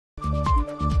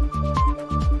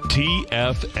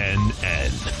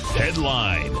TFNN.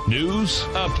 Headline News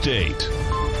Update.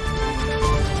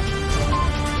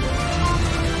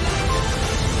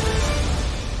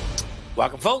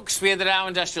 Welcome, folks. We had the Dow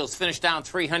Industrials finished down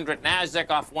 300, NASDAQ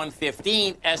off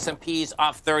 115, S&P's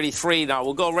off 33. Now,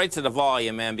 we'll go right to the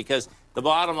volume, man, because the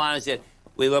bottom line is that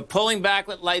we were pulling back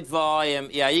with light volume.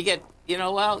 Yeah, you get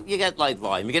light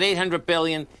volume. You get 800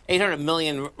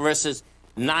 million versus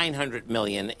 900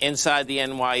 million inside the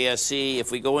NYSE.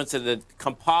 If we go into the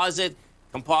composite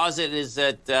is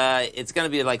that it's going to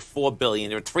be like 4 billion.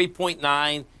 They're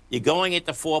 3.9. You're going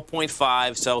into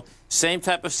 4.5. So same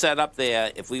type of setup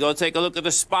there. If we go take a look at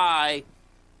the SPY,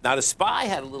 now the SPY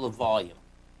had a little volume.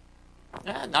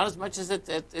 Not as much as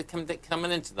it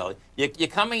coming into, though. You're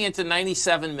coming into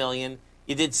 97 million.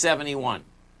 You did 71.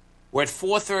 We're at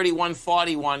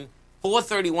 431.41.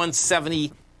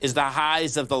 431.70 is the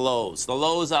highs of the lows. The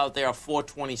lows out there are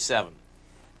 427.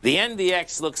 The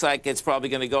NDX looks like it's probably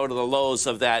going to go to the lows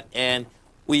of that. And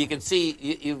where you can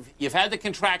see you've had the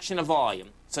contraction of volume.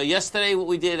 So yesterday what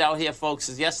we did out here, folks,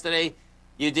 is yesterday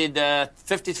you did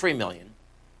 53 million.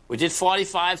 We did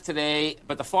 45 today,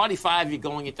 but the 45 you're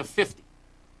going into 50.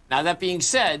 Now, that being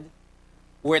said,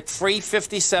 we're at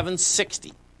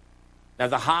 357.60. Now,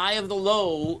 the high of the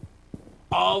low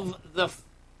of the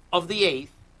 8th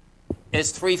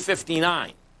is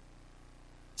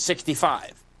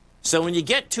 359.65. So when you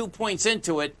get 2 points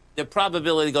into it, the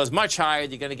probability goes much higher.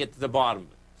 You're going to get to the bottom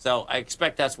of it. So I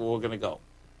expect that's where we're going to go.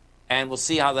 And we'll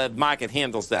see how the market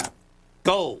handles that.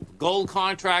 Gold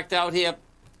contract out here,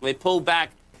 they pull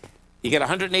back. You get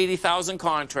 180,000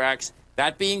 contracts.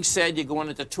 That being said, you're going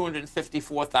into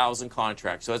 254,000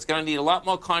 contracts. So it's going to need a lot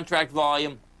more contract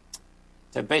volume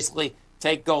to basically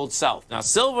take gold south. Now,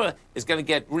 silver is going to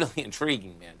get really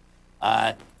intriguing, man.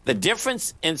 The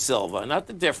difference in silver, not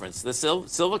the difference, the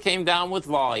silver came down with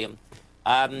volume.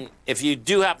 If you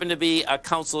do happen to be a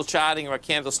council charting or a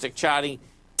candlestick charting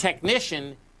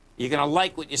technician, you're going to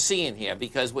like what you're seeing here,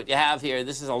 because what you have here,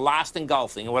 this is a last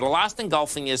engulfing. And what a last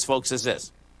engulfing is, folks, is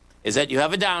this, is that you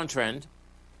have a downtrend.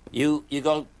 You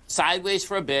go sideways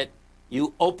for a bit.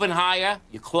 You open higher,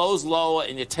 you close lower,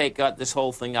 and you take this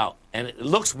whole thing out. And it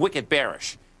looks wicked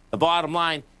bearish. The bottom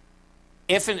line,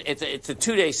 it's a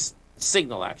 2-day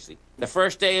signal, actually. The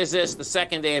first day is this. The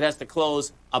second day, it has to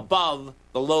close above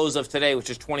the lows of today, which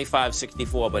is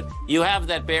 25.64. But you have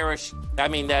that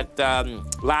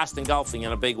last engulfing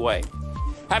in a big way.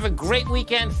 Have a great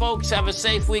weekend, folks. Have a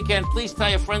safe weekend. Please tell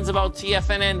your friends about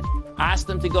TFNN. Ask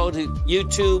them to go to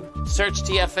YouTube, search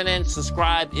TFNN,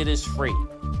 subscribe. It is free.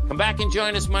 Come back and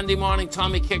join us Monday morning.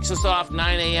 Tommy kicks us off,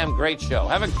 9 a.m. Great show.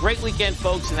 Have a great weekend,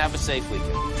 folks, and have a safe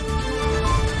weekend.